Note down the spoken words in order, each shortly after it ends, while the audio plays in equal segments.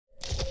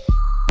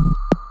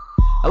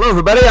Hello,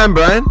 everybody. I'm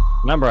Brian,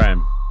 And I'm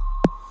Brian.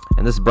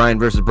 and this is Brian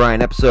versus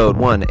Brian, episode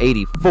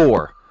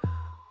 184.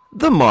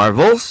 The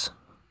Marvels.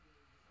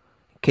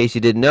 In case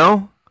you didn't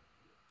know,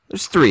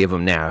 there's three of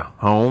them now,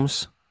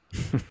 Holmes.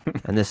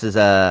 And this is,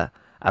 I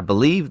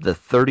believe, the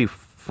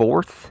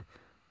 34th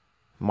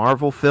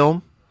Marvel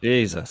film.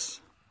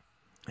 Jesus.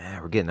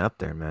 Yeah, we're getting up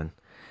there, man.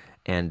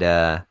 And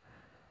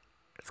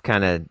it's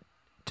kind of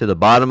to the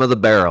bottom of the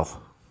barrel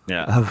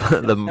Yeah.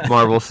 of the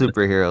Marvel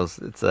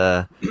superheroes. It's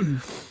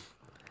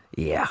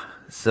yeah.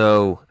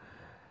 So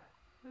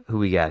who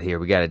we got here?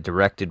 We got it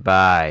directed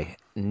by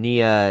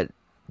Nia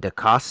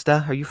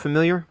DaCosta. Are you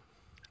familiar?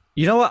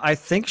 You know what? I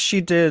think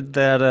she did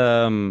that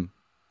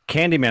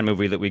Candyman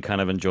movie that we kind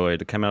of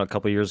enjoyed. It came out a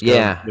couple years ago,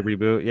 Yeah, the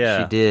reboot. she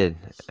Yeah. did.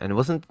 And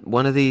wasn't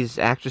one of these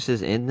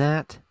actresses in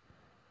that?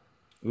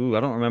 Ooh,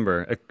 I don't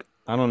remember.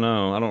 I don't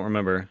know. I don't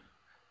remember.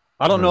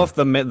 I don't know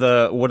Hmm. if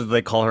the what did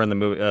they call her in the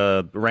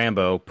movie?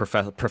 Rambo,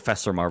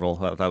 Professor Marvel.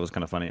 That was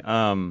kind of funny.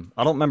 I don't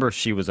remember if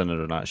she was in it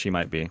or not. She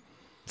might be.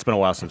 It's been a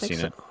while I since I've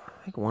think seen so. it.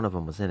 I think one of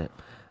them was in it.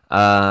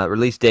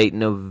 Release date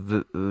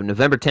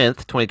November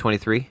 10th,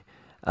 2023.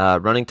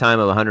 Running time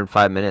of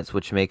 105 minutes,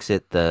 which makes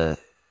it the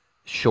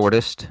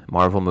shortest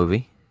Marvel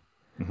movie.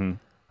 Hmm.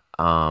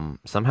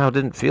 Somehow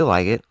didn't feel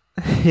like it.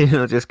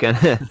 Just kind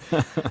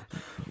of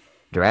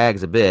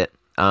drags a bit.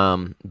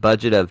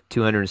 Budget of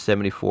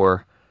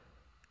 274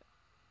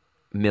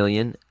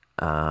 million.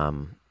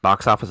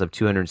 Box office of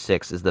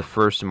 206 is the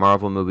first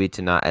Marvel movie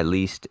to not at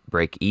least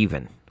break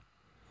even.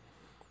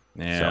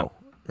 Yeah. So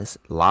this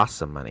lost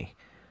some money.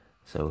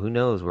 So who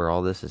knows where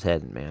all this is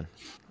heading, man?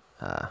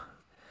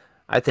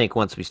 I think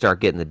once we start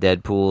getting the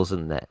Deadpool's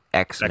and the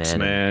X X Men and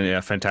Men.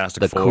 Yeah.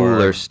 Fantastic the cooler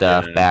Four.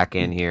 stuff Yeah. back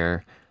in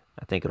here,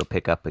 I think it'll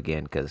pick up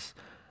again. Because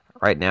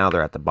right now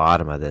they're at the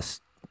bottom of this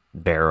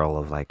barrel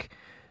of like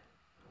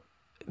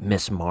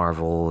Miss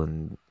Marvel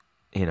and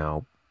you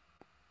know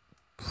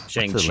what's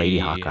Shang the Lady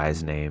Chi.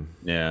 Hawkeye's name?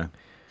 Yeah.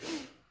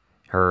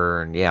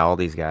 Her and yeah, all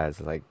these guys.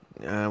 Like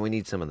we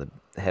need some of the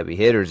heavy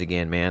hitters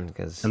again, man.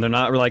 Because And they're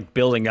not like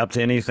building up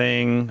to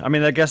anything. I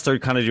mean, I guess they're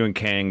kind of doing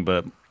Kang,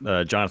 but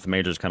Jonathan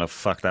Majors kind of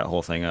fucked that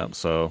whole thing up.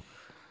 So,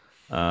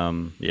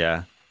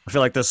 yeah, I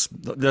feel like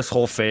this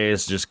whole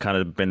phase just kind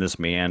of been this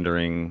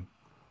meandering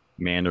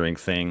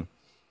thing.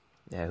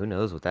 yeah, who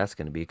knows what that's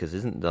going to be? Because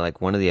isn't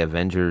like one of the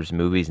Avengers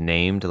movies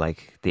named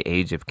like the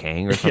Age of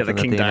Kang or Yeah, the something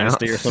that King they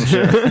Dynasty or some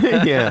announced?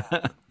 shit. Yeah.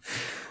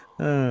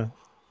 Uh,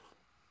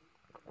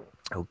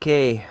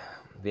 Okay.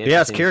 Be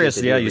yeah, it's interesting to see if curious.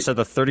 they do Yeah, a you said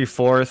the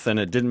 34th, and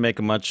it didn't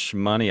make much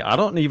money. I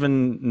don't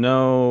even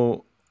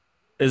know.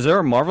 Is there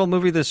a Marvel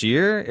movie this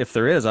year? If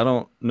there is, I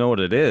don't know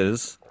what it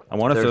is. I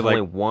wonder if they're There's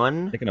only like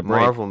one taking a break.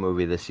 Marvel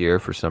movie this year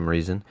for some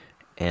reason,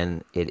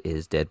 and it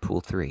is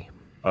Deadpool 3.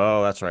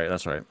 Oh, that's right.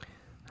 That's right.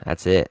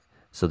 That's it.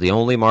 So the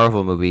only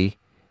Marvel movie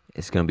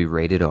is going to be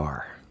rated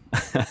R.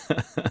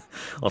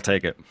 I'll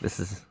take it. This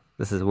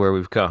is where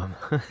we've come.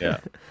 Yeah.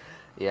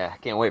 Yeah, I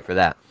can't wait for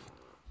that.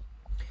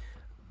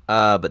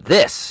 But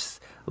this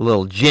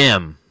little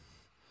gem.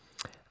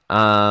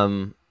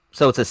 So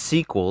it's a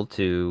sequel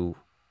to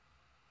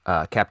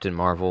Captain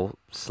Marvel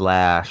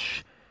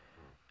slash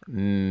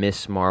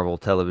Miss Marvel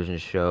television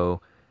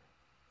show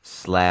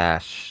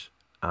slash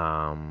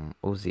what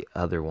was the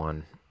other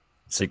one?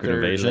 The Secret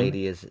third Invasion.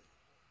 lady is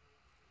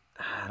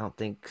I don't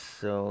think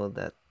so.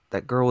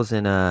 That girl was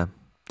in Oh,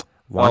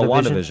 WandaVision,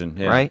 WandaVision.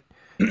 Yeah. right?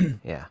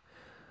 Yeah.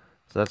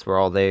 So that's where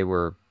all they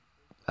were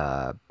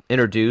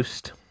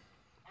introduced.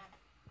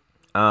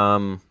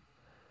 Um,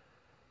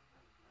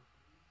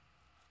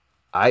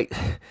 I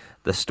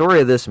the story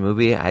of this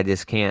movie, I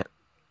just can't.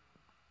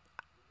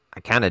 I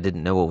kind of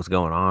didn't know what was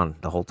going on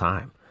the whole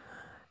time.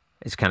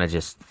 It's kind of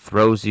just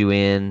throws you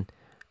in.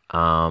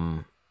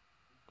 I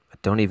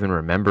don't even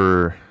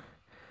remember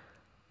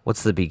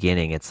what's the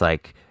beginning. It's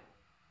like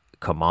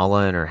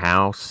Kamala in her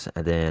house,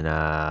 and then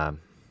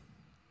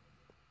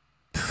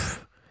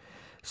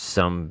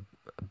some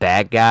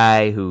bad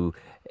guy who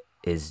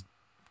is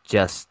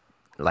just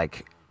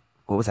like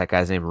what was that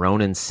guy's name?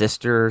 Ronan's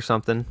sister or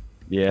something.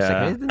 It's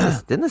like, hey, Yeah.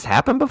 didn't this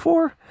happen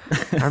before?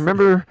 I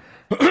remember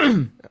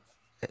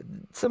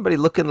somebody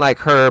looking like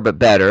her but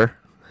better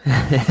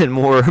and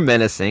more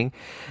menacing.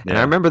 And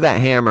I Yeah. remember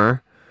that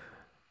hammer.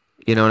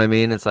 You know what I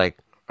mean? It's like,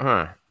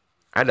 huh.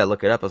 I had to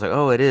look it up. I was like,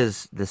 oh, it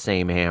is the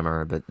same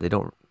hammer, but they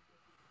don't.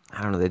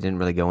 I don't know. They didn't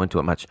really go into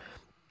it much.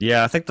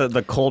 Yeah. I think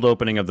the cold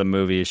opening of the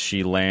movie,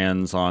 she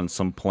lands on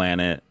some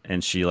planet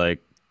and she like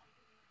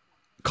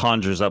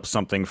conjures up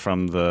something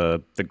from the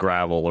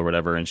gravel or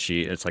whatever, and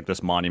it's like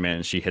this monument,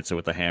 and she hits it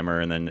with the hammer,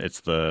 and then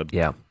it's the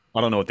Yeah,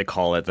 I don't know what they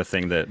call it, the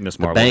thing that Miss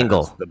the Marvel has,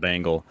 bangle. the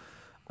bangle.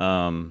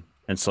 And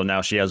so now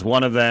she has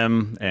one of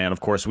them, and of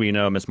course we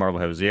know Miss Marvel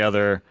has the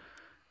other,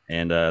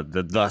 and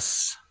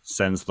thus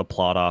sends the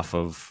plot off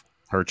of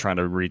her trying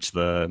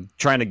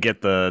to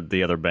get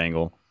the other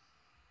bangle.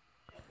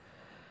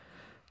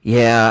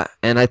 Yeah,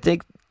 and I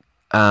think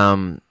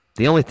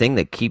the only thing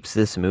that keeps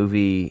this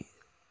movie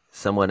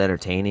somewhat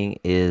entertaining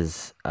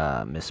is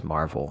Miss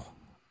Marvel.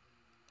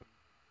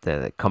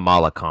 The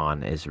Kamala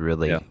Khan is Yeah.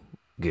 really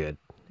good.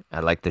 I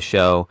like the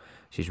show.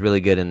 She's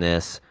really good in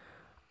this.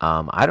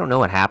 I don't know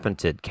what happened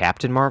to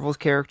Captain Marvel's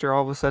character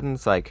all of a sudden.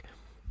 It's like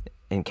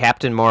in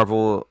Captain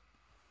Marvel,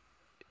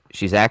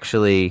 she's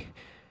actually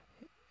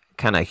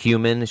kind of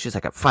human. She's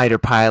like a fighter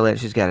pilot.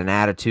 She's got an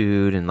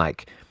attitude and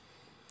like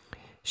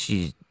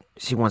she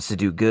wants to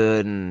do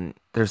good and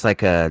there's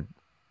like a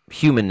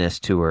humanness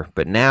to her.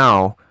 But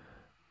now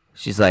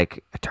she's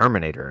like a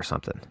Terminator or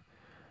something.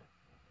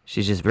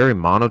 She's just very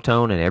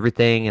monotone and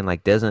everything and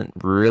like doesn't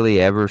really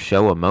ever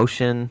show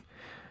emotion.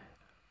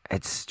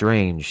 It's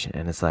strange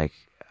and it's like,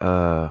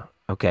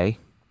 okay.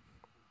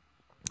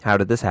 How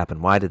did this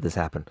happen? Why did this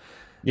happen?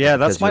 Yeah,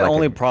 that's Because my you're like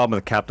only a, problem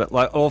with Captain.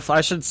 Like, well, if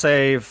I should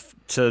say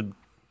to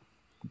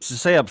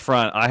say up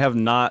front, I have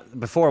not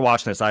before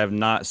watching this. I have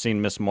not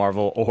seen Miss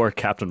Marvel or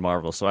Captain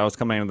Marvel, so I was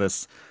coming into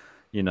this,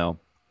 a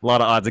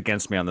lot of odds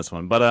against me on this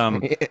one. But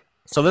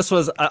so this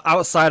was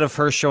outside of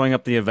her showing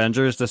up the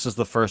Avengers. This is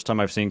the first time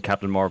I've seen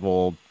Captain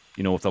Marvel,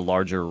 with a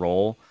larger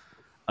role.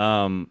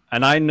 And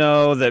I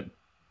know that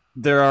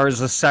there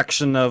is a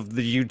section of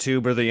the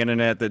YouTube or the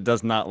internet that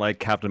does not like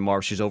Captain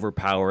Marvel. She's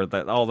overpowered.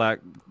 That all that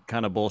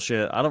kind of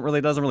bullshit.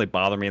 Doesn't really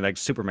bother me. Like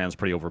Superman's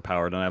pretty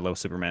overpowered, and I love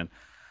Superman,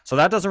 so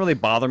that doesn't really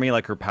bother me.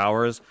 Like her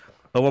powers.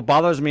 But what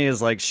bothers me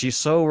is like she's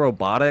so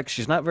robotic.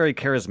 She's not very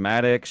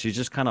charismatic. She's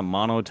just kind of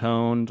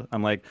monotoned.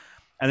 I'm like,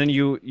 and then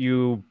you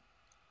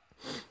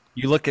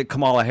look at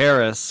Kamala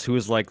Harris, who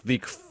is like the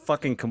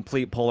fucking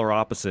complete polar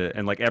opposite,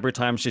 and like every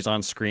time she's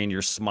on screen,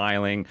 you're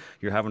smiling,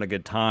 you're having a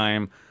good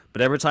time.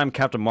 But every time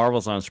Captain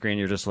Marvel's on screen,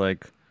 you're just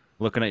like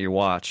looking at your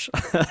watch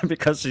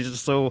because she's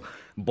just so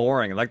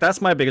boring. Like that's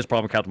my biggest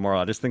problem with Captain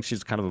Marvel. I just think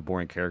she's kind of a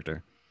boring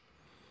character.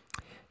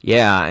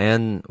 yeah,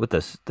 and with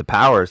the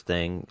powers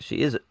thing,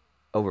 she is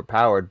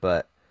overpowered,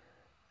 but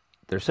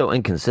they're so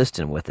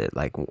inconsistent with it.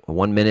 Like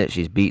one minute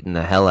she's beating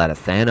the hell out of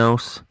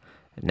Thanos,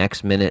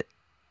 next minute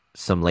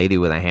some lady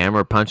with a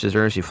hammer punches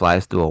her and she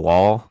flies through a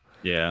wall,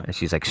 Yeah, and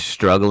she's like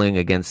struggling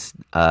against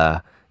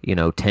 10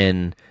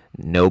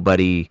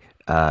 nobody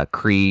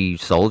Kree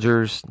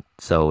soldiers.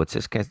 So it's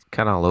just kind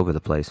of all over the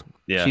place.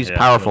 yeah, She's yeah,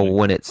 powerful totally.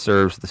 when it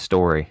serves the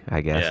story,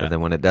 I guess, Yeah, and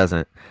then when it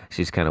doesn't,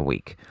 she's kind of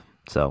weak.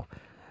 So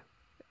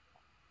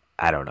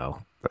I don't know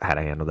how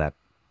to handle that.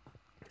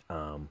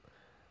 Um,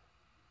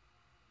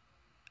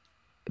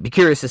 be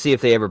curious to see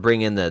if they ever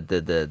bring in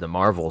the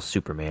Marvel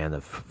Superman.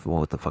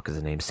 What the fuck is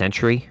his name?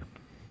 Sentry.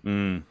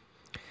 mm.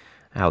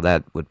 How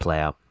that would play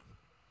out.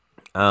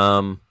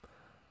 Um,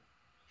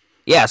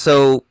 yeah.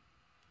 So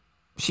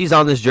she's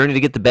on this journey to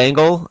get the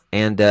bangle,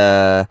 and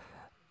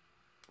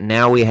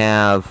now we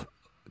have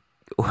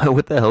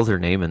what the hell's her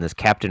name in this?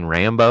 Captain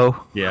Rambo.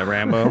 Yeah,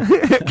 Rambo.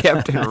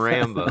 Captain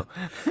Rambo.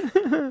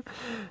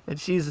 And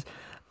she's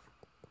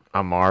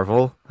a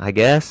Marvel, I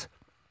guess.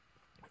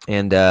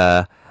 And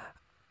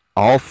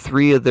all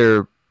three of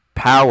their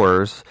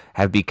powers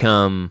have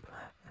become,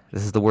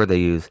 this is the word they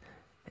use,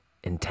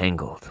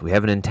 entangled. We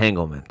have an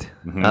entanglement.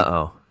 Hmm.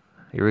 Uh-oh.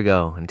 Here we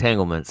go.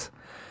 Entanglements.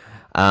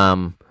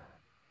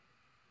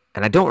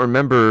 And I don't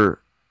remember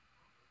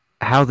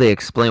how they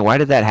explain. Why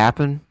did that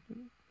happen?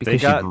 They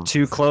Because got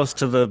too close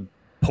to the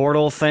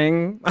portal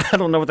thing. I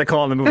don't know what they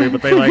call it in the movie,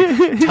 but they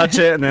like touch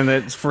it, and then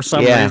it's for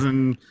some yeah,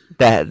 reason.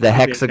 the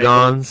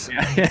hexagons,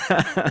 Yeah,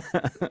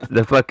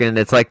 the fucking,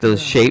 it's like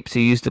those shapes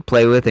you used to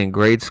play with in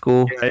grade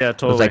school. yeah, It's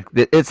totally. like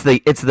it's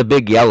the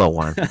big yellow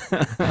one,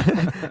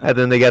 and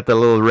then they got the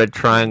little red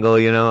triangle,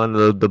 and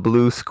the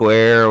blue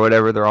square or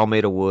whatever. They're all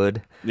made of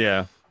wood.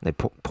 Yeah. They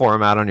pour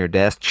them out on your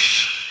desk.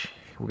 Shh,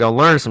 we're gonna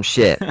learn some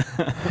shit.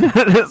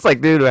 It's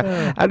like, dude,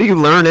 how do you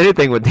learn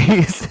anything with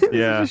these?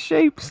 Yeah. Just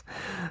shapes,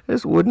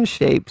 just wooden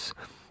shapes.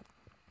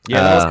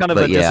 Yeah, that was kind of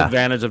But a yeah.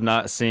 disadvantage of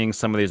not seeing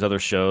some of these other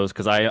shows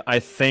because I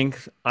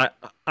think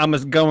I'm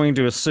going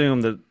to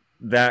assume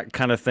that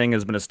kind of thing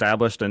has been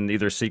established in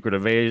either Secret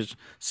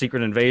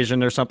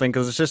Invasion or something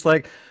because it's just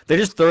like they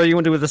just throw you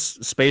into this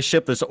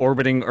spaceship that's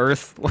orbiting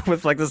Earth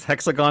with like this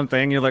hexagon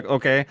thing. You're like,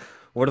 okay,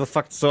 what the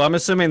fuck? So I'm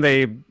assuming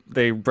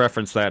they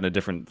reference that in a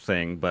different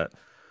thing, but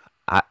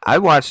I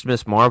watched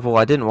Miss Marvel.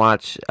 I didn't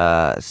watch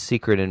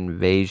Secret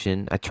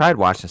Invasion. I tried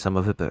watching some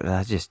of it, but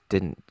that just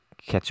didn't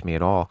catch me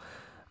at all.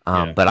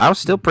 yeah. But I was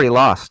still pretty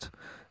lost,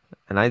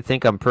 and I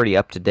think I'm pretty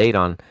up to date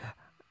on.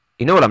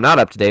 You know what I'm not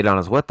up to date on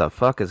is what the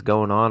fuck is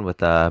going on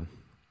with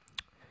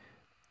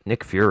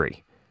Nick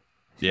Fury.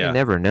 You Yeah.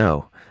 never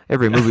know.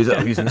 Every movie's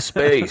he's in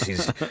space.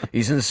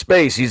 He's in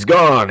space. He's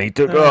gone. He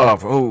took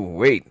off. Oh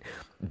wait,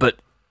 but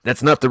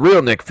that's not the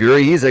real Nick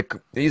Fury. He's a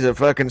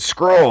fucking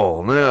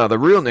Skrull. No, the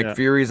real Nick Yeah.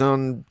 Fury's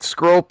on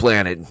Skrull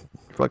planet,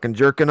 fucking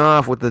jerking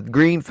off with the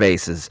green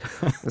faces.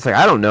 It's like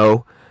I don't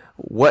know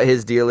what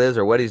his deal is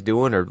or what he's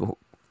doing or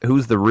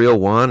who's the real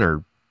one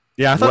or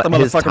Yeah, I thought what the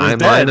his motherfucker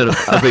was timeline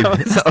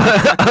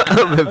dead.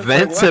 of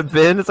events have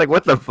been. It's like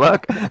what the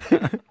fuck.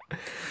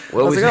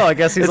 Well, I was like, oh, I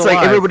guess he's it's alive.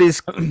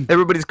 like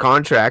everybody's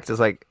contract is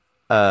like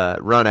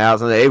run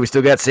out, and hey, we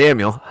still got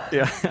Samuel.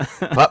 Yeah.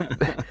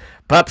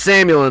 Pop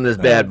Samuel in this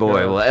bad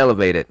boy. God. We'll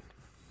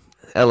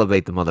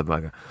elevate the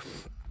motherfucker.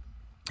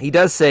 He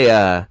does say,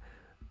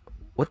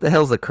 what the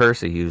hell's the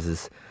curse he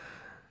uses?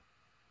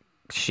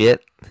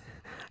 Shit.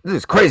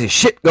 There's crazy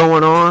shit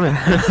going on. And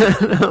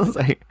I was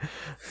like,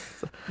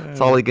 that's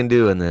all he can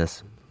do in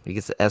this. He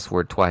gets the S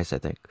word twice, I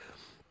think.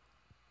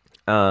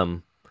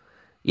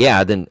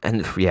 Yeah,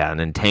 an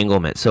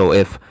entanglement. So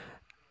if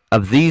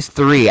of these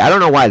three, I don't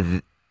know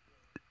why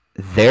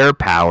their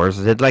powers.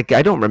 Like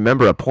I don't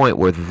remember a point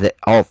where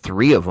all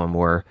three of them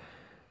were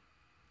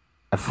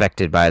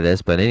affected by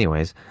this. But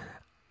anyways,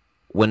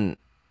 when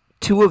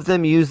two of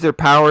them use their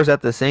powers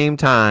at the same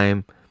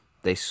time,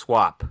 they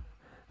swap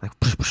like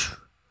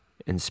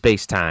in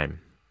space time.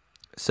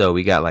 So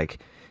we got like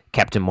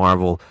Captain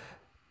Marvel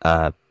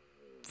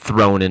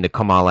thrown into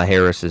Kamala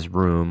Harris's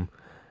room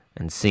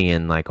and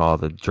seeing like all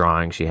the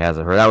drawings she has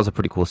of her. That was a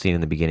pretty cool scene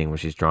in the beginning where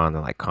she's drawing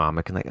the like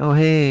comic and like, oh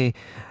hey,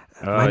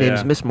 my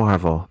name's Miss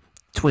Marvel,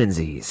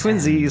 twinsies.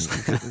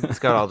 And it's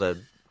got all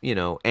the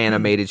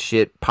animated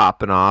shit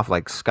popping off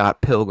like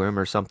Scott Pilgrim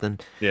or something.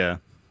 Yeah,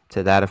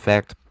 to that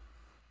effect.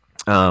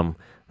 That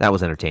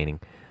was entertaining.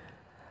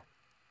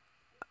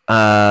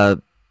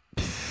 And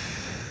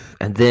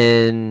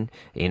then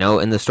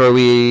in the story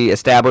we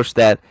established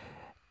that.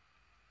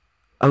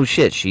 Oh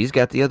shit, she's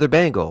got the other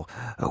bangle.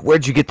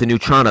 Where'd you get the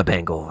Neutrona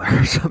bangle?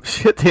 Or some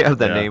shit, they have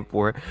that name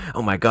for it.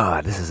 Oh my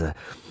god, this is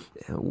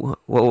what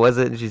was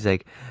it? And she's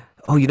like,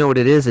 oh, you know what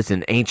it is? It's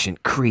an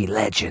ancient Kree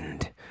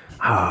legend.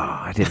 Oh,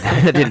 I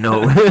didn't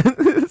know.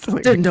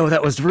 Like, didn't know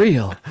that was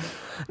real.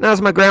 No,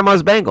 it's my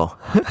grandma's bangle.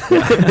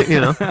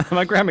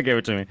 My grandma gave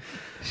it to me.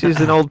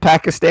 She's an old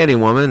Pakistani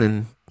woman,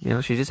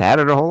 and she just had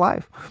it her whole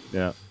life.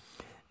 Yeah,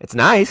 it's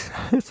nice.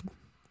 I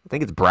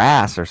think it's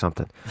brass or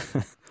something.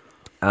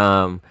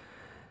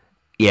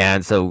 Yeah,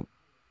 and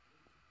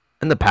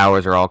the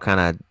powers are all kind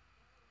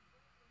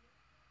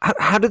of.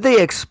 How did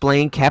they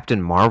explain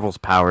Captain Marvel's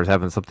powers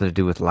having something to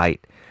do with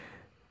light?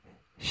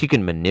 She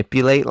can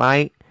manipulate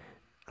light.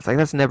 It's like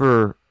that's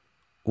never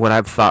what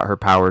I've thought her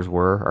powers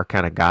were, or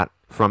kind of got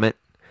from it.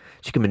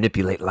 She can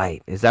manipulate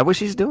light. Is that what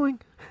she's doing?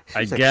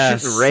 She's I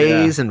guess shooting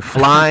rays and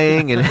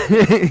flying,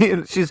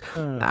 and she's.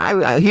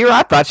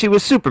 I thought she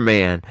was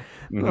Superman.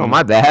 Mm-hmm. Oh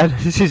my bad.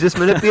 She's just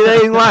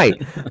manipulating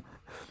light.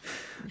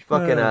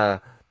 Fucking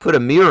put a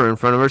mirror in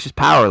front of her. She's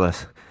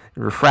powerless.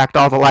 Refract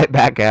all the light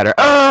back at her.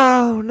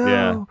 Oh no!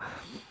 Yeah.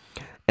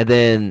 And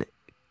then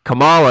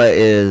Kamala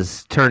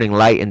is turning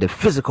light into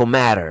physical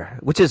matter,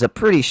 which is a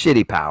pretty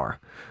shitty power.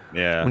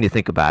 Yeah. When you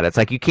think about it, it's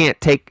like you can't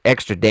take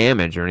extra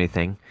damage or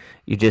anything.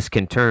 You just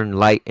can turn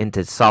light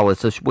into solid.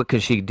 So what can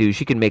she do?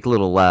 She can make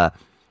little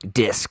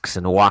discs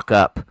and walk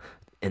up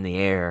in the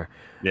air.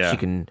 Yeah. She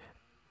can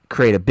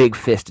create a big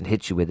fist and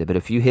hit you with it. But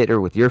if you hit her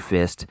with your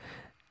fist,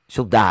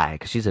 she'll die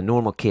because she's a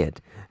normal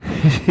kid.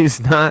 She's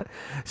not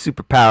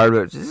super powered,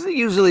 but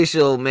usually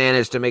she'll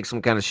manage to make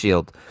some kind of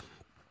shield.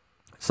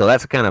 So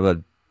that's kind of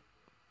a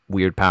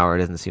weird power. It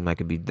doesn't seem like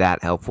it'd be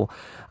that helpful.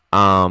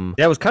 Yeah,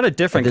 it was kind of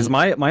different because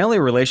my only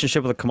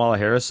relationship with Kamala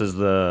Harris is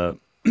the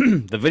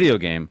the video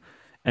game.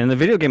 And in the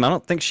video game, I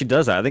don't think she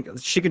does that. I think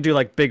she could do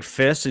like big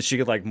fists, and she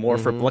could like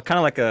morph her, kind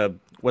of like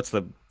what's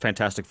the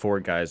Fantastic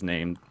Four guy's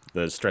name?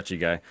 The stretchy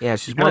guy. Yeah,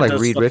 she's more like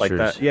Reed Richards.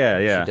 Like that.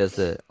 Yeah. She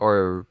does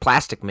or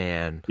Plastic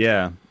Man.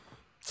 Yeah.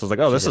 So it's like,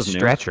 oh, this is a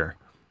stretcher.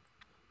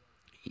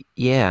 New.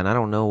 Yeah, and I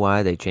don't know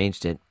why they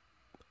changed it.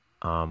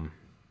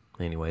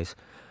 Anyways.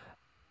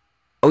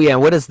 Oh yeah,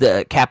 what does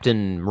the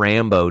Captain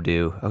Rambo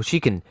do? Oh, she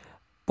can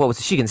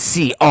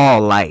see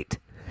all light.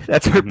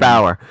 That's her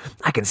power.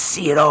 I can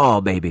see it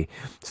all, baby.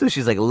 So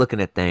she's like looking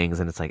at things,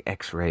 and it's like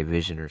X-ray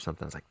vision or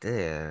something. It's like,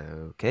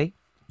 okay.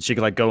 She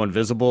could like go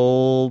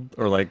invisible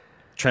or like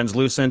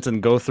translucent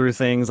and go through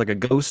things like a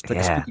ghost, like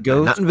a spooky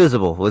ghost. Not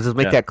invisible. Let's just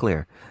make that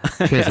clear.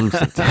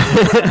 Translucent.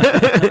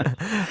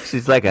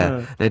 She's like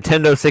a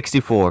Nintendo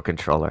 64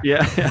 controller.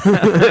 Yeah.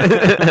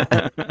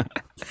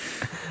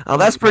 Oh,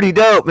 that's pretty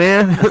dope,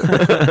 man.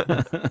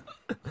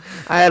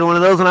 I had one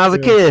of those when I was a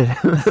kid.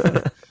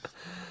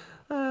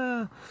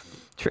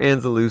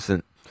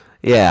 Translucent.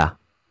 Yeah.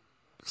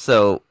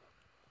 So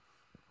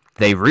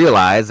they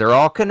realize they're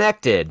all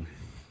connected.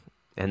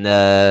 And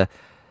they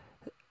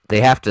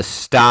have to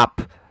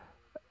stop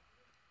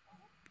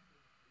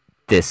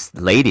this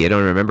lady. I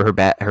don't remember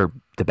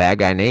the bad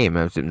guy name.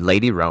 It was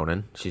Lady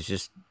Ronan. She's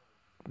just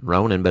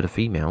Ronan, but a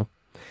female.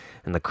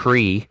 And the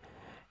Kree.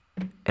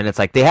 And it's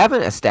like they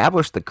haven't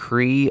established the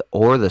Kree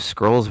or the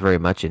Skrulls very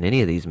much in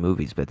any of these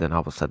movies, but then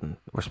all of a sudden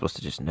we're supposed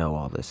to just know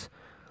all this.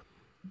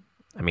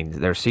 I mean,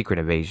 there's secret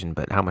invasion,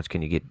 but how much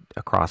can you get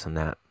across in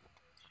that?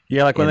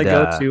 Yeah, like when they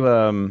go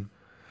to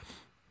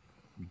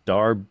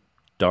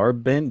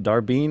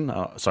Darbine.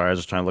 Oh, sorry, I was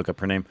just trying to look up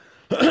her name.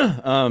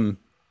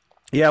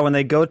 Yeah, when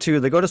they go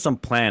to some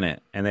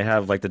planet and they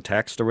have like the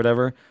text or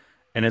whatever,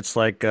 and it's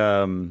like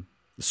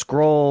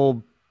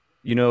Skrull,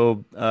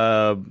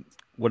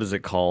 what is it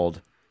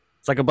called?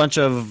 It's like a bunch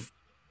of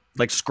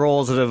like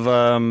Skrulls that have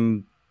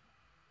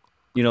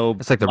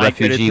it's like the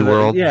refugee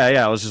world. Yeah.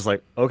 I was just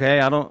like, okay,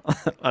 I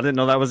didn't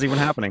know that was even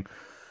happening.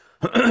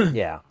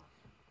 Yeah.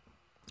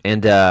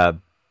 And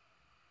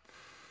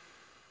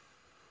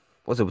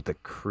what's it with the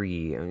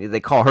Kree? I mean, they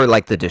call her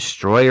like the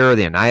Destroyer,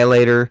 the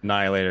Annihilator,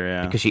 Annihilator,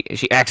 yeah. because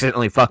she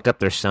accidentally fucked up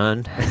their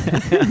son.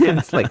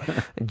 It's like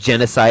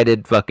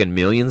genocided fucking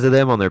millions of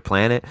them on their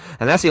planet,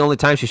 and that's the only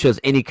time she shows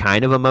any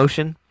kind of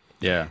emotion.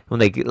 Yeah. When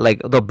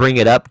they'll bring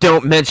it up.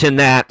 Don't mention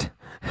that.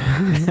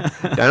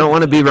 I don't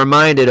want to be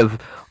reminded of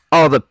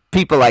all the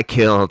people I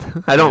killed.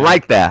 I don't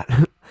like that.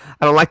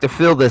 I don't like to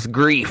feel this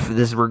grief,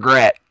 this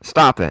regret.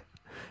 Stop it.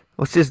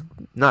 Let's just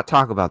not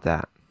talk about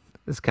that.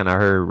 That's kind of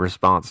her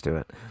response to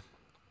it.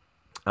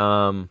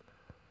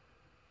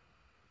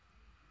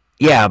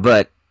 Yeah,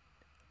 but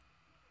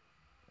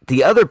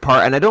the other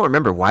part, and I don't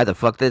remember why the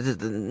fuck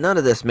none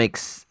of this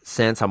makes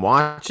sense. I'm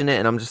watching it,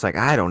 and I'm just like,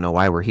 I don't know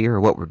why we're here, or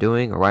what we're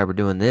doing, or why we're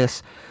doing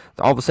this.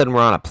 All of a sudden,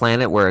 we're on a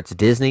planet where it's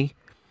Disney.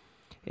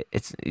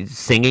 It's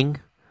singing.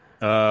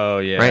 Oh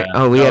yeah. Right.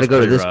 Oh, we had to go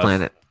to this rough.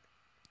 planet.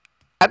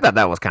 I thought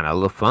that was kind of a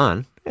little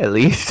fun, at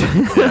least.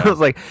 Yeah. I was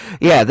like,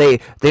 yeah, they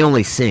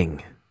only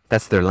sing.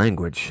 That's their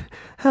language.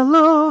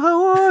 Hello,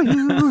 how are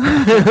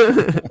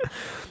you?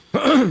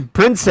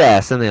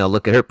 Princess, and they'll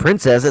look at her.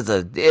 Princess, it's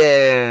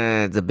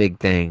a big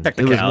thing. It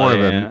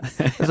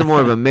was more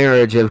of a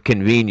marriage of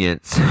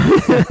convenience.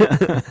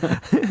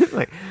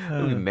 Like,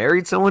 we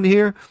married someone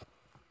here.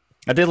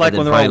 I did like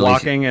when they're all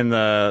walking, and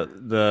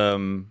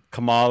the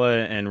Kamala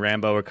and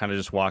Rambo are kind of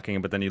just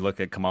walking, but then you look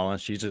at Kamala,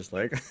 and she's just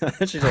like, that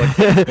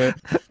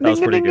was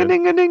pretty good.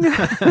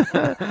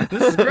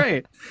 This is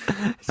great.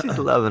 She's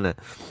loving it.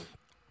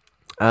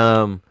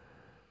 And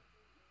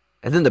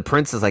then the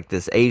prince is like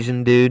this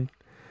Asian dude,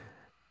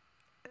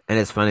 and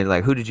it's funny,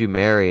 like, who did you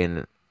marry?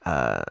 And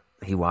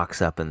he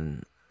walks up,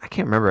 and I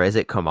can't remember. Is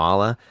it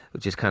Kamala? Who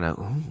just kind of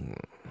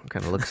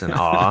looks in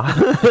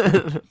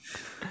awe.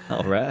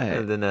 All right.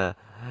 And then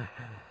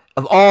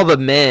of all the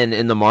men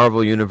in the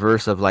Marvel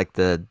universe, of like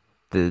the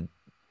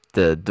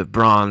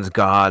bronze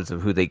gods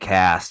of who they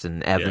cast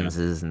and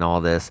Evanses and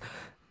all this,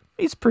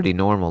 he's a pretty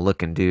normal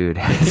looking dude.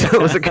 So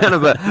it was a kind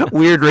of a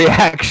weird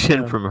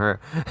reaction from her.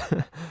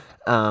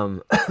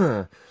 And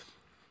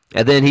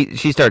then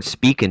she starts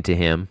speaking to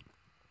him,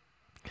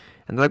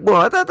 and they're like,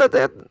 well, I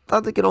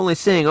thought they could only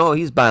sing. Oh,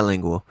 he's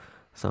bilingual,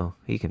 so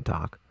he can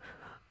talk.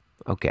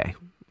 Okay.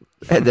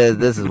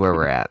 This is where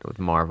we're at with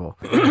Marvel.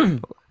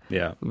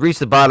 Yeah. We reached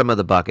the bottom of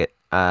the bucket.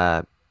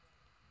 And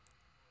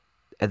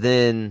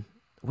then,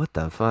 what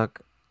the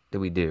fuck did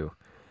we do?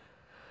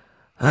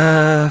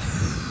 Yeah,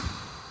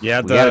 we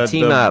gotta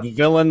team up. The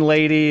villain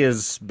lady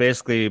is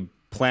basically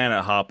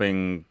planet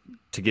hopping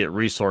to get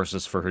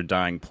resources for her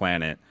dying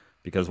planet,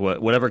 because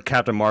whatever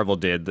Captain Marvel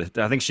did,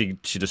 I think she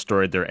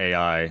destroyed their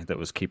AI that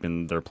was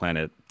keeping their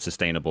planet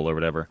sustainable or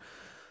whatever.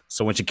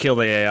 So when she killed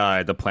the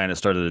AI, the planet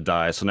started to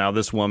die. So now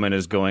this woman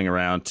is going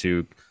around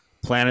to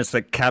planets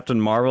that Captain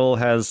Marvel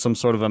has some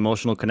sort of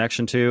emotional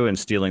connection to and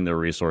stealing their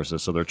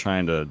resources. So they're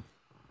trying to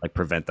like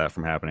prevent that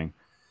from happening.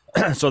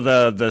 So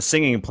the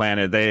singing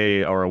planet,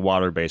 they are a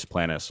water-based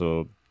planet.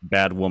 So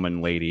bad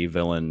woman lady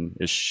villain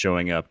is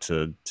showing up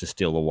to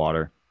steal the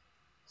water.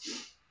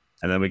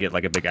 And then we get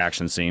like a big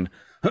action scene.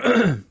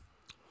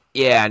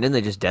 Yeah, and then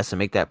they just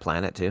decimate that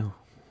planet too.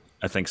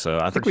 I think so.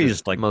 I think we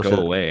just like go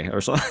away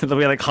or something. Then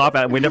we like hop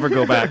out. We never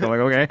go back. I'm like,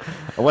 okay,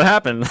 what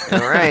happened? All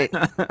right.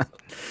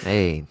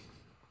 Hey,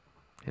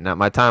 not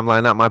my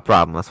timeline, not my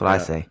problem. That's what I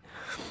say.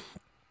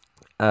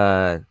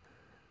 Then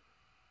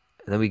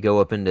we go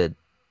up into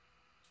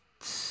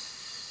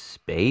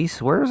space.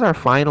 Where's our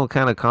final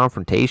kind of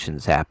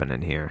confrontations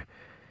happening here?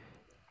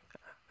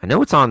 I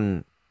know it's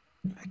on.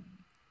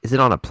 Is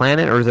it on a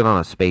planet or is it on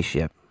a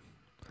spaceship?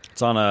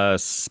 It's on a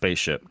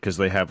spaceship because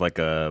they have like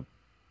a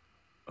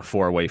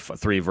 4-way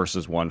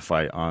 3-versus-1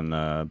 fight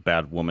on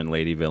bad woman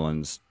lady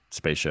villain's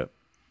spaceship.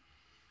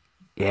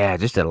 Yeah,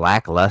 just a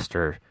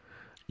lackluster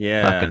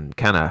fucking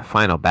kind of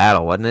final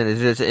battle, wasn't it?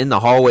 It's just in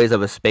the hallways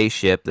of a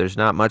spaceship. There's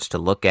not much to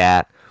look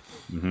at.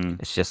 Mm-hmm.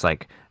 It's just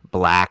like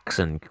blacks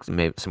and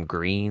maybe some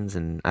greens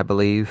and I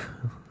believe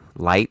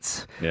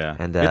lights. Yeah,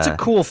 and it's a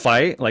cool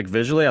fight. Like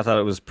visually, I thought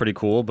it was pretty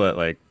cool, but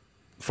like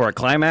for a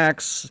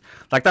climax,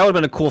 like that would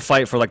have been a cool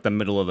fight for like the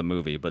middle of the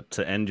movie. But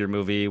to end your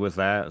movie with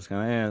that, it's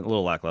kind of a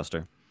little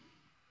lackluster.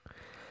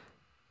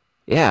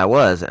 Yeah, it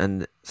was,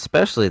 and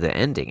especially the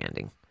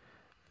ending.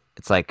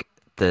 It's like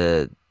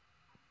the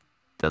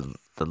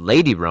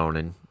Lady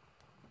Ronin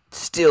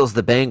steals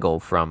the bangle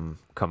from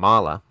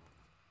Kamala,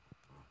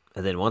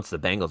 and then once the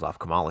bangle's off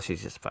Kamala,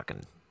 she's just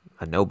fucking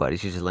a nobody.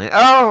 She's just like,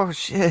 oh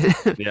shit,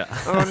 yeah,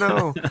 oh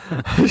no,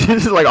 she's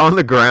just like on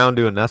the ground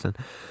doing nothing.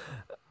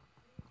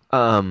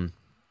 But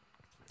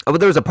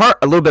there was a part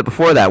a little bit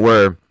before that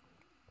where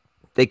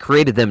they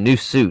created them new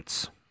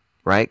suits.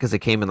 Right, because they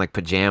came in like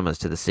pajamas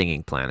to the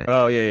singing planet.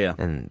 Oh yeah.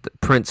 And the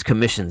Prince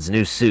commissions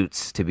new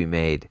suits to be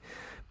made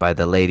by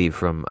the lady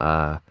from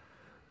The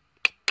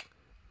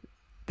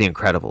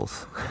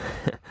Incredibles.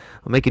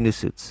 We're making new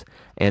suits,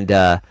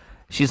 and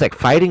she's like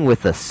fighting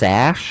with a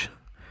sash,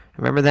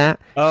 Remember that?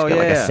 Oh, She's got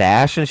like a yeah.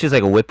 sash and she's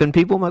like whipping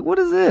people. I'm like, what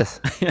is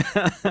this?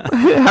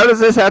 How does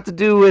this have to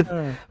do with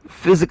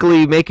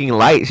physically making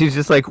light? She's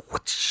just like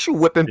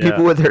whipping Yeah.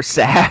 people with her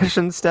sash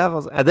and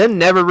stuff. And then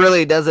never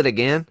really does it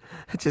again.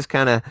 It's just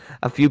kind of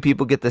a few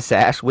people get the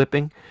sash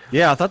whipping.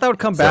 Yeah, I thought that would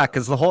come back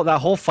because that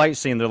whole fight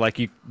scene, they're like,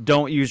 you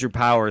don't use your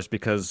powers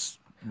because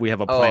we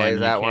have a plan. Oh, is you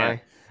that can't.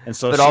 why? And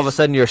so But all of a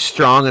sudden you're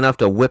strong enough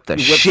to whip the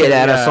shit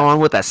out of someone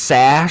with a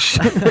sash.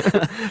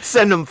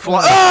 Send them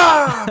flying.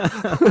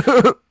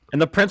 Ah!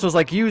 And the prince was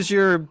like, use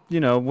your,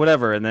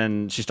 whatever. And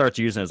then she starts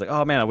using it. It's like,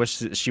 oh man, I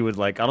wish she would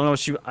like, I don't know.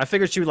 I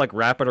figured she would like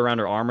wrap it around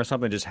her arm or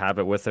something, just have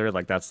it with her.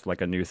 Like that's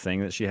like a new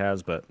thing that she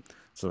has, but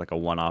it's like a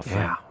one-off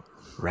Yeah. thing.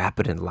 Wrap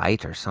it in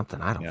light or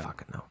something. I don't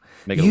fucking know.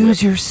 Make it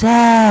Use your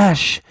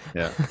sash.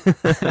 Yeah.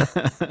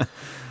 The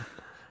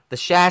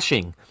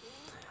shashing.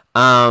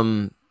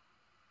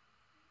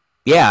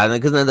 Yeah,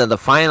 because then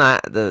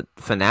the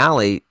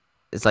finale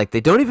is like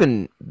they don't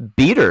even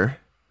beat her.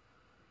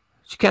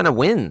 She kind of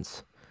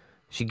wins.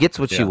 She gets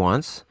what she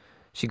wants.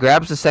 She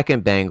grabs the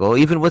second bangle,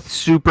 even with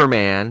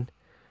Superman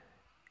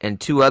and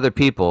two other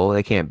people.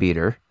 They can't beat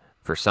her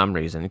for some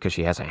reason because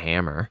she has a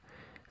hammer,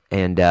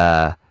 and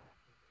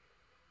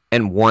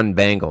one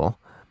bangle,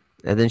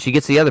 and then she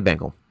gets the other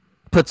bangle,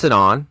 puts it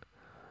on,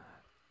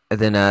 and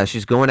then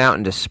she's going out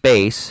into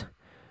space.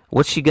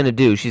 What's she gonna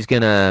do? She's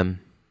gonna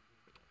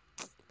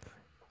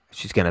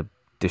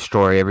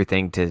destroy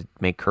everything to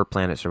make her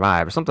planet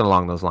survive, or something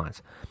along those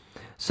lines.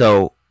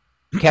 So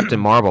Captain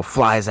Marvel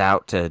flies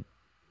out to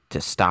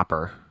stop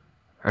her.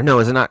 Or no,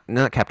 is it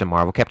not Captain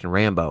Marvel? Captain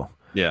Rambo,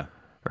 Yeah.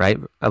 right?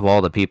 Of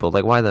all the people,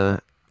 like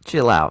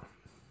chill out.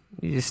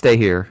 You just stay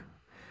here.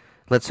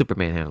 Let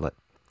Superman handle it.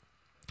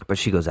 But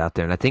she goes out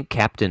there, and I think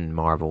Captain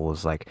Marvel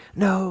was like,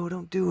 "No,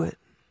 don't do it."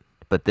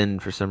 But then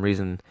for some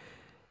reason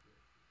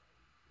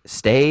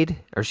stayed,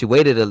 or she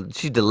waited.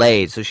 She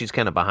delayed, so she's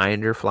kind of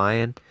behind her,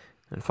 flying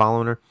and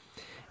following her.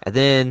 And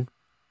then,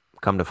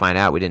 come to find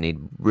out, we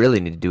didn't really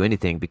need to do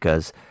anything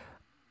because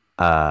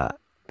the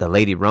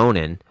Lady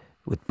Ronin,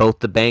 with both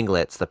the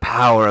banglets, the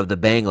power of the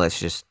banglets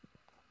just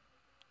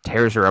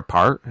tears her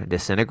apart and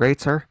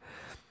disintegrates her.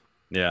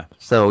 Yeah.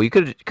 So you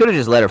could have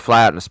just let her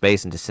fly out into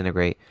space and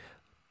disintegrate.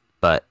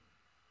 But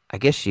I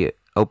guess she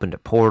opened a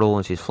portal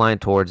and she's flying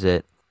towards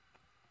it.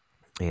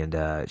 And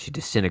she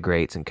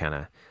disintegrates and kind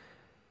of...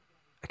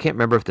 I can't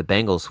remember if the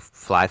bangles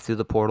fly through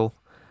the portal.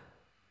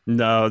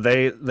 No,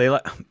 they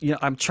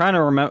I'm trying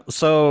to remember.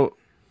 So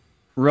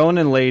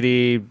Ronin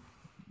Lady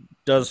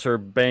does her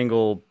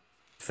bangle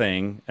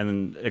thing and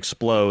then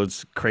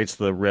explodes, creates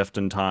the rift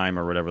in time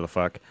or whatever the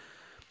fuck.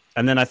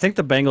 And then I think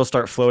the bangles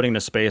start floating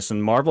to space,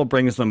 and Marvel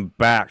brings them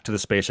back to the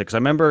spaceship. Because I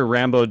remember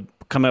Rambo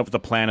coming up with a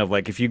plan of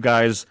like, if you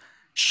guys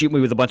shoot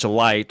me with a bunch of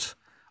light,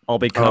 I'll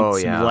become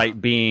some light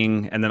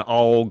being, and then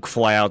I'll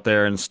fly out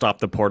there and stop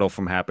the portal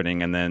from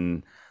happening. And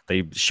then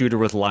they shoot her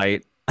with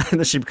light, and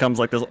then she becomes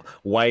like this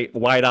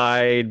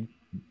wide-eyed,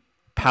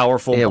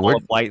 powerful ball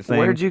of light thing.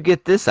 Where'd you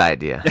get this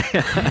idea?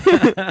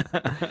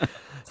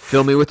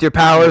 Fill me with your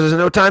powers. There's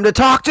no time to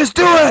talk. Just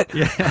do it.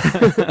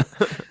 Yeah.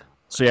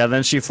 So yeah,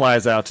 then she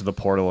flies out to the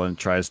portal and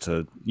tries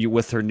to,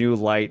 with her new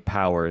light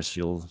powers,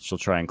 she'll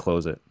try and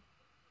close it.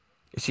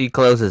 She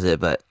closes it,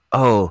 but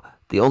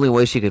the only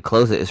way she could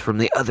close it is from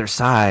the other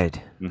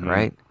side,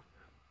 right?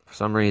 For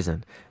some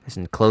reason,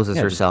 and closes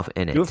herself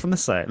in it. Do it from the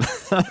side.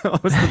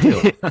 What's the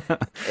deal?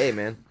 Hey,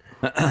 man.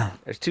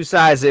 There's two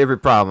sides to every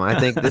problem. I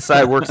think this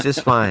side works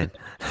just fine.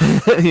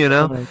 You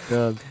know? Oh my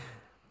god.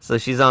 So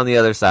she's on the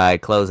other side,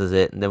 closes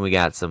it, and then we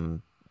got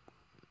some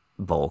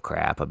bull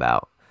crap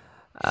about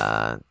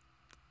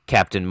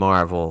Captain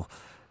Marvel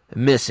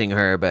missing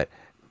her, but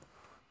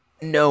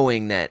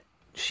knowing that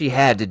she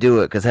had to do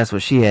it because that's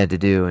what she had to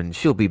do, and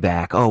she'll be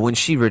back. Oh, when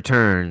she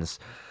returns,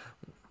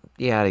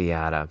 yada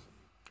yada,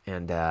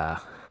 and the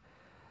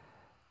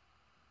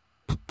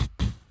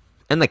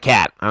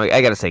cat.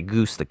 I gotta say,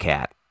 Goose the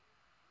cat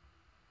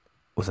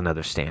was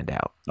another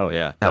standout. Oh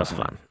yeah, that was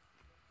fun.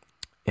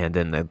 And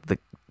then the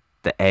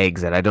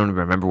eggs that I don't even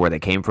remember where they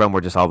came from.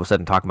 We're just all of a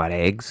sudden talking about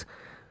eggs.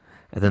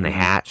 And then they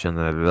hatch, and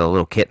the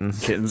little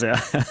kittens. Kittens,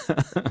 yeah.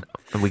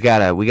 And we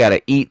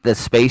gotta eat the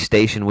space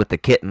station with the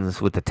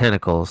kittens with the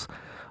tentacles.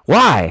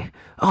 Why?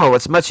 Oh,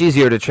 it's much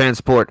easier to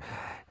transport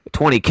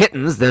 20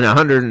 kittens than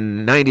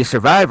 190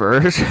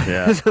 survivors.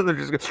 Yeah. So they're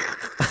just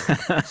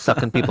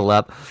sucking people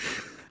up.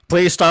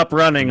 Please stop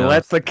running. No.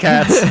 Let the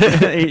cats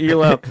eat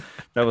you up.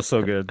 That was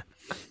so good.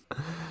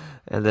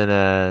 And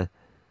then,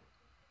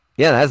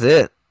 yeah, that's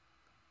it.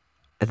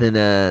 And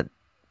then,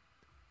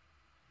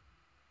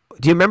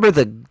 do you remember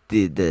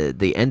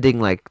the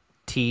ending like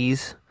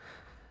tease?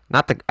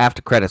 Not the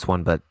after credits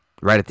one, but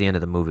right at the end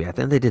of the movie. I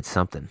think they did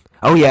something.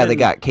 Oh yeah, they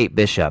got Kate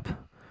Bishop,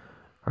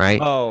 right?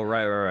 Oh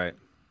right.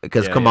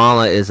 Because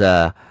Kamala is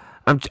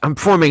I'm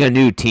forming a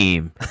new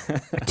team,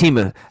 a team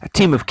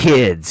of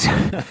kids.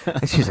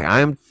 And she's like,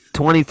 I'm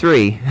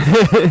 23.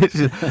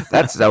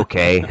 That's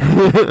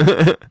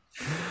okay.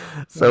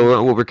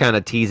 So we're kind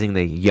of teasing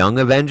the young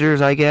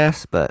Avengers, I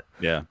guess. But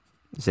yeah.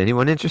 Is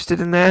anyone interested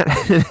in that?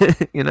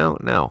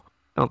 No,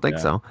 I don't think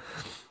so.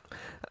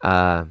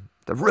 The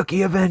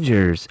Rookie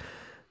Avengers.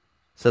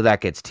 So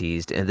that gets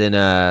teased, and then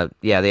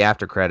yeah, the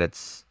after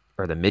credits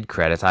or the mid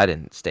credits. I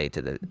didn't stay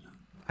to the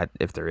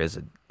if there is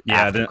a Yeah,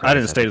 after I didn't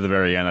credits. stay to the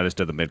very end. I just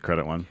did the mid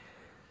credit one.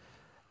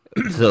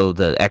 So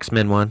the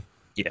X-Men one.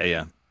 Yeah,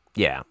 yeah.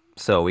 Yeah.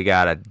 So we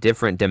got a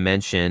different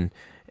dimension,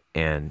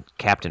 and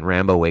Captain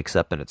Rambo wakes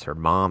up, and it's her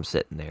mom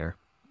sitting there.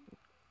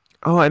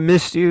 Oh, I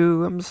missed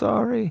you. I'm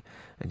sorry.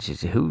 And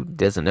she's who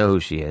doesn't know who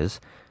she is,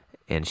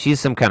 and she's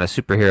some kind of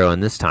superhero in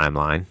this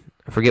timeline.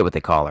 I forget what they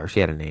call her. She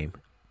had a name.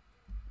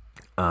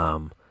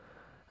 Um,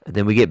 and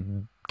then we get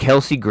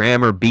Kelsey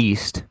Grammer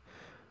Beast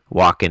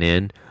walking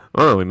in.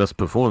 Oh, we must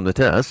perform the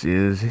test.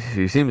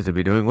 She seems to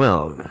be doing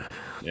well.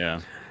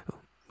 Yeah.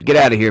 Get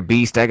out of here,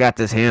 Beast. I got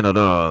this handled.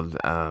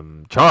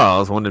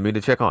 Charles wanted me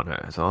to check on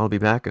her, so I'll be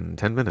back in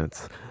 10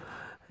 minutes.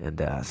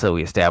 And so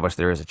we established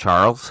there is a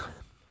Charles,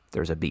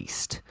 there's a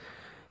Beast,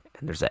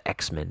 and there's an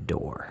X-Men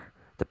door.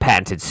 The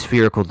patented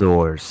spherical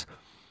doors.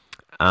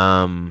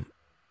 And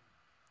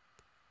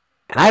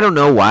I don't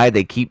know why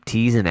they keep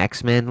teasing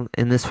X-Men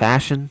in this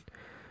fashion.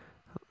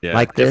 Yeah.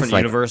 Like this, Different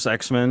like universe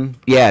X-Men.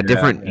 yeah,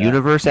 different Yeah.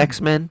 universe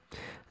X-Men.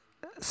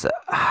 So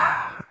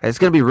it's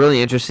going to be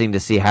really interesting to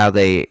see how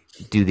they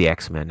do the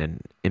X-Men in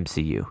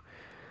MCU.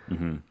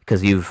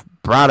 Because you've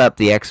brought up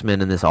the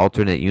X-Men in this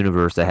alternate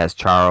universe that has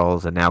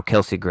Charles and now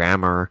Kelsey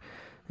Grammer,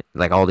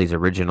 like all these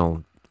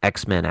original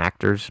X-Men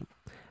actors.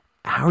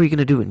 How are you going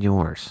to do it in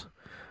yours?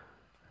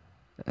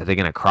 Are they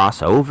going to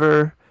cross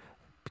over?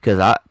 Because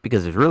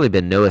there's really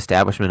been no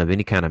establishment of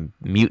any kind of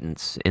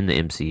mutants in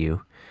the MCU.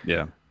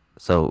 Yeah.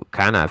 So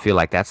kind of I feel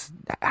like that's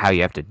how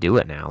you have to do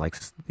it now. Like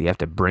you have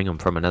to bring them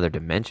from another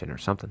dimension or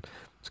something.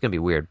 It's going to be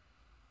weird.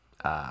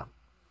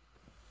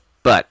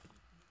 But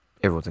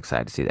everyone's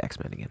excited to see the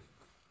X-Men again.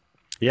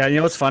 Yeah, you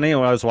know what's funny?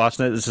 When I was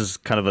watching it, this is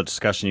kind of a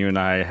discussion you and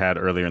I had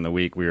earlier in the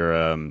week. We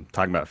were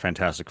talking about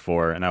Fantastic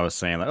Four, and I was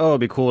saying like, oh, it'd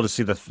be cool to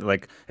see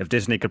like if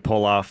Disney could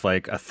pull off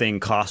like a Thing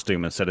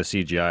costume instead of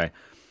CGI.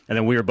 And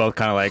then we were both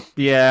kind of like,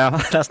 yeah,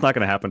 that's not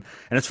going to happen.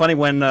 And it's funny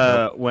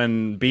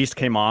when Beast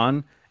came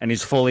on and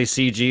he's fully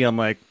CG, I'm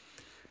like,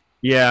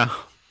 yeah,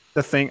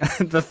 the thing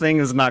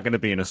is not going to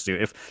be in a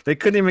suit. If they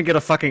couldn't even get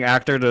a fucking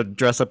actor to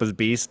dress up as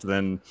Beast,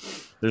 then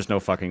there's no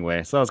fucking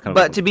way. So that was kind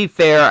of. But to be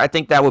fair, I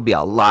think that would be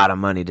a lot of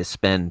money to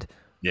spend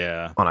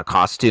yeah on a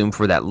costume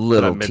for that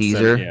little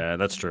teaser. Yeah,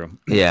 that's true.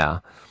 Yeah.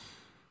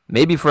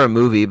 Maybe for a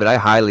movie, but I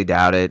highly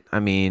doubt it. I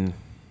mean,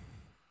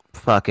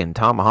 fucking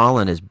Tom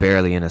Holland is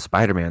barely in a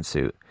Spider-Man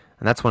suit.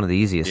 And that's one of the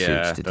easiest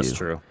Yeah, suits to that's do.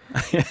 true.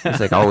 He's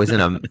like always in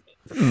a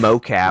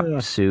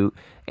mocap suit.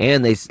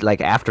 And they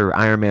like after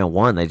Iron Man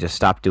 1, they just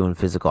stopped doing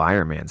physical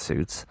Iron Man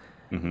suits.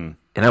 Hmm.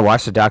 And I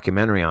watched a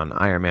documentary on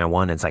Iron Man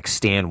 1. It's like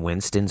Stan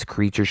Winston's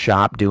Creature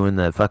Shop doing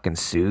the fucking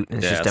suit.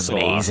 And it's Yeah, just so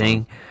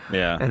amazing. awesome.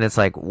 Yeah. And it's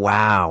like,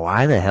 wow,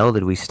 why the hell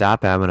did we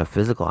stop having a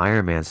physical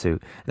Iron Man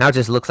suit? Now it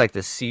just looks like the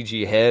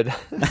CG head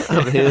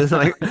of his,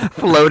 like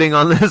floating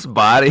on this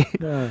body.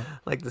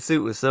 Like the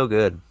suit was so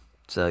good.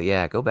 So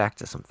yeah, go back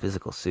to some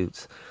physical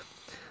suits.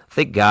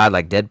 Thank God,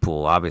 like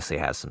Deadpool obviously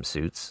has some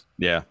suits.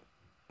 Yeah.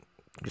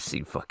 You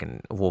see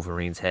fucking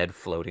Wolverine's head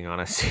floating on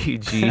a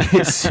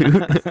CG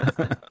suit.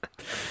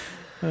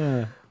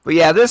 But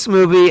yeah, this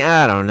movie,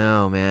 I don't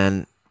know,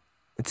 man.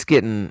 It's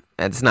been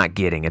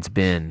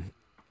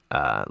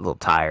a little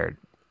tired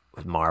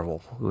with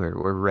Marvel.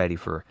 We're ready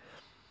for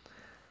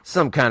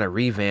some kind of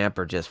revamp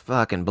or just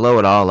fucking blow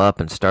it all up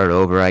and start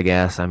over, I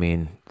guess. I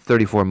mean,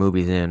 34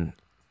 movies in,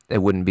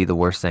 it wouldn't be the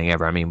worst thing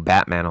ever. I mean,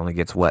 Batman only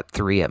gets,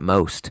 3 at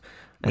most?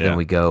 And then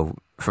we go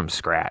from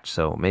scratch.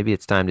 So maybe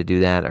it's time to do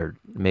that, or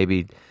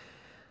maybe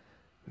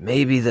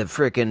the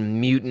frickin'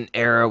 mutant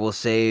era will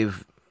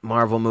save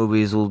Marvel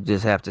movies. We'll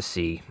just have to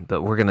see.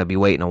 But we're going to be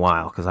waiting a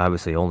while because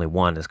obviously only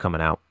one is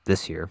coming out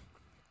this year.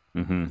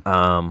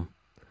 Mm-hmm.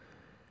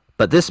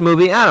 But this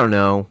movie, I don't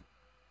know.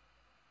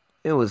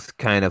 It was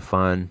kind of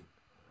fun.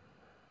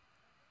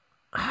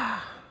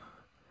 I'd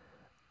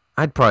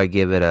probably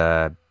give it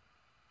a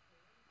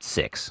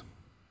 6.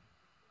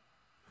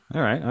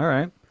 All right. All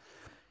right.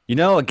 You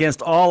know,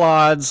 against all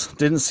odds,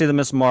 didn't see the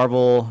Miss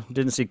Marvel,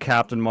 didn't see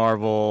Captain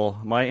Marvel.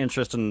 My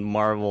interest in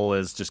Marvel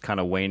is just kind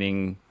of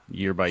waning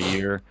year by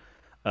year.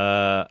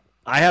 I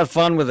had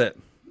fun with it.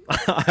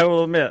 I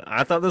will admit,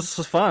 I thought this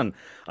was fun.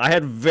 I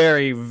had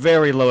very,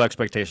 very low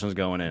expectations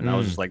going in. I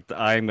was just like,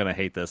 I'm going to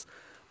hate this.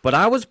 But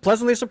I was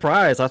pleasantly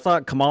surprised. I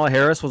thought Kamala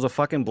Harris was a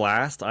fucking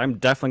blast. I'm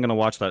definitely going to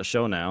watch that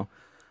show now.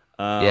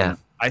 Yeah.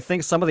 I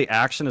think some of the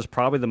action is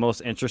probably the most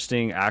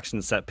interesting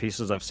action set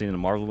pieces I've seen in a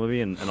Marvel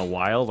movie in a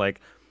while. Like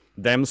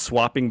them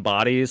swapping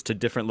bodies to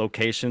different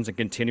locations and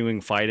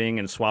continuing fighting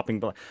and swapping.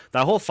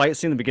 That whole fight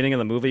scene in the beginning of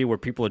the movie where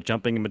people are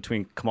jumping in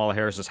between Kamala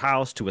Harris's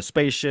house to a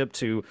spaceship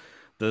to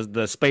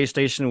the space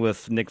station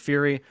with Nick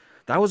Fury.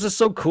 That was just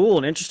so cool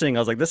and interesting. I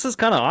was like, this is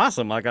kind of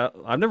awesome. Like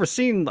I've never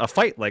seen a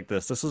fight like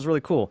this. This is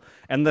really cool.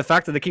 And the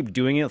fact that they keep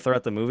doing it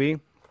throughout the movie,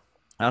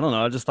 I don't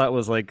know. I just thought it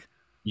was like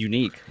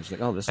unique. It's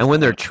like, oh, this. And is when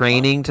they're fun.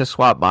 training to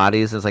swap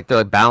bodies, it's like they're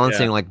like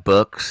balancing Yeah. like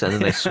books, and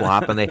then they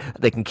swap, and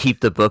they can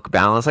keep the book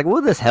balance. Like,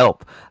 will this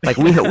help? Like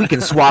we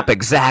can swap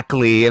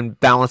exactly and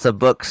balance a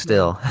book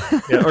still.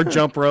 Yeah, or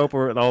jump rope,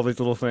 or all these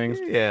little things.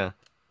 Yeah.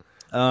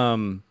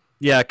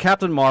 Yeah,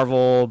 Captain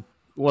Marvel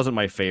wasn't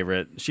my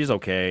favorite. She's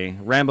okay.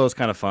 Rambo's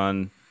kind of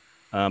fun.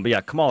 But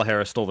yeah, Kamala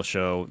Harris stole the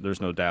show.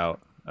 There's no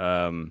doubt.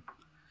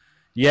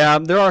 Yeah,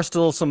 there are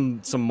still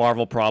some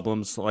Marvel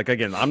problems. Like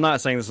again, I'm not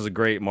saying this is a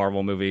great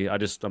Marvel movie. I'm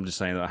just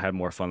saying that I had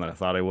more fun than I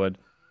thought I would.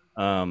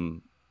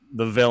 The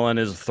villain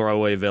is a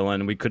throwaway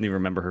villain. We couldn't even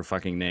remember her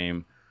fucking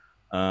name.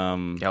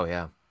 Oh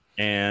yeah.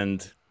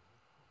 And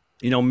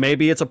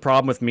maybe it's a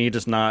problem with me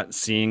just not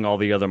seeing all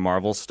the other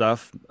Marvel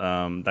stuff.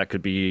 That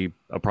could be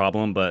a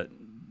problem, but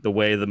the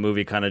way the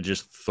movie kind of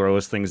just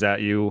throws things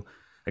at you,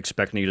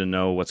 expecting you to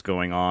know what's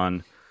going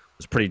on,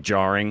 was pretty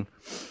jarring.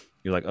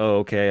 You're like, oh,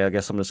 okay, I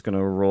guess I'm just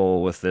gonna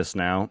roll with this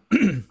now.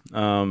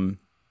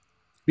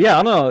 Yeah,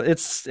 I don't know.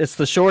 It's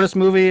the shortest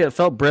movie. It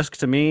felt brisk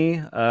to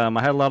me.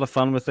 I had a lot of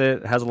fun with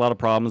it. It has a lot of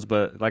problems,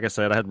 but like I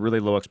said, I had really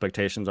low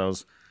expectations. I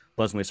was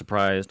pleasantly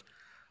surprised.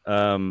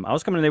 I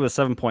was coming in with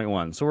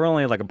 7.1, so we're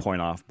only like a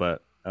point off.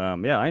 But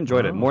yeah, I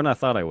enjoyed it more than I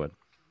thought I would.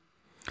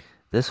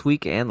 This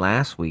week and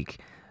last week,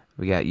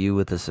 we got you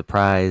with the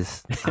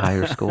surprise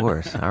higher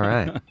scores. All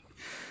right.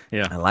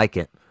 Yeah, I like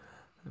it.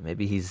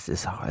 Maybe he's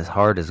as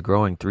hard as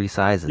growing 3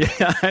 sizes.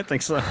 yeah, I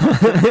think so.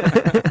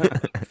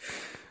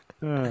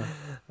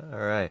 All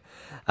right.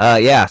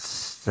 Yeah,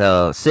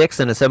 so 6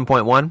 and a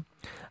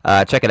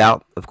 7.1. Check it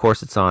out. Of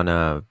course, it's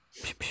on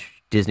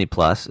Disney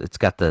Plus. It's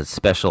got the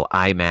special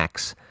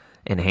IMAX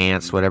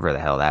enhanced, whatever the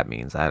hell that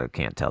means. I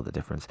can't tell the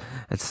difference.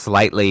 It's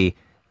slightly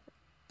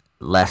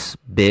less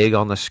big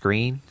on the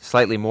screen,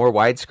 slightly more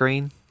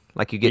widescreen.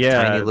 Like you get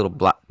tiny little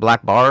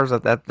black bars.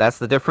 That's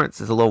the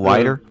difference. It's a little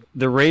wider.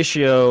 The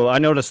ratio, I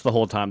noticed the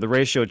whole time, the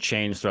ratio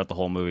changed throughout the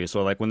whole movie.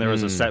 So like when there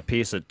was a set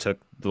piece, it took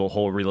the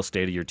whole real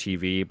estate of your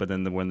TV. But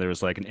then when there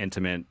was like an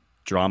intimate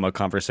drama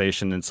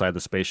conversation inside the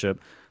spaceship,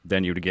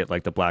 then you would get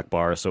like the black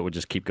bars. So it would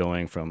just keep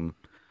going from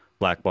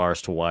black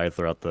bars to wide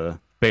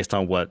based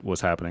on what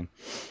was happening.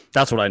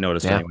 That's what I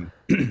noticed anyway.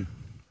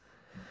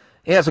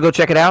 Yeah, so go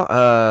check it out.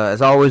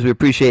 As always, we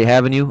appreciate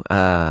having you.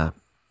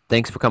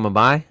 Thanks for coming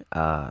by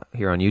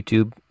here on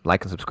YouTube.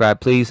 Like and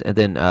subscribe, please. And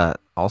then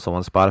also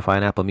on Spotify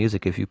and Apple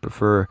Music if you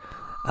prefer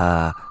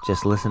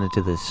just listening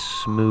to the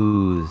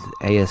smooth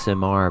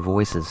ASMR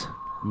voices.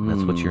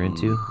 That's what you're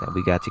into.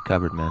 We got you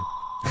covered, man.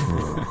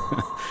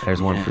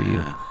 There's one for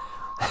you.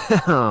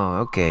 Oh,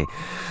 okay.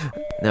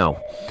 No.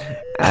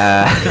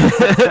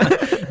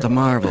 The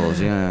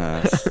Marvels,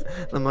 yes.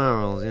 The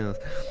Marvels, yes.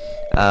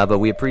 But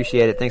we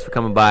appreciate it. Thanks for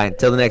coming by.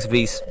 Until the next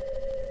piece.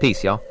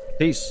 Peace, y'all.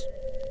 Peace.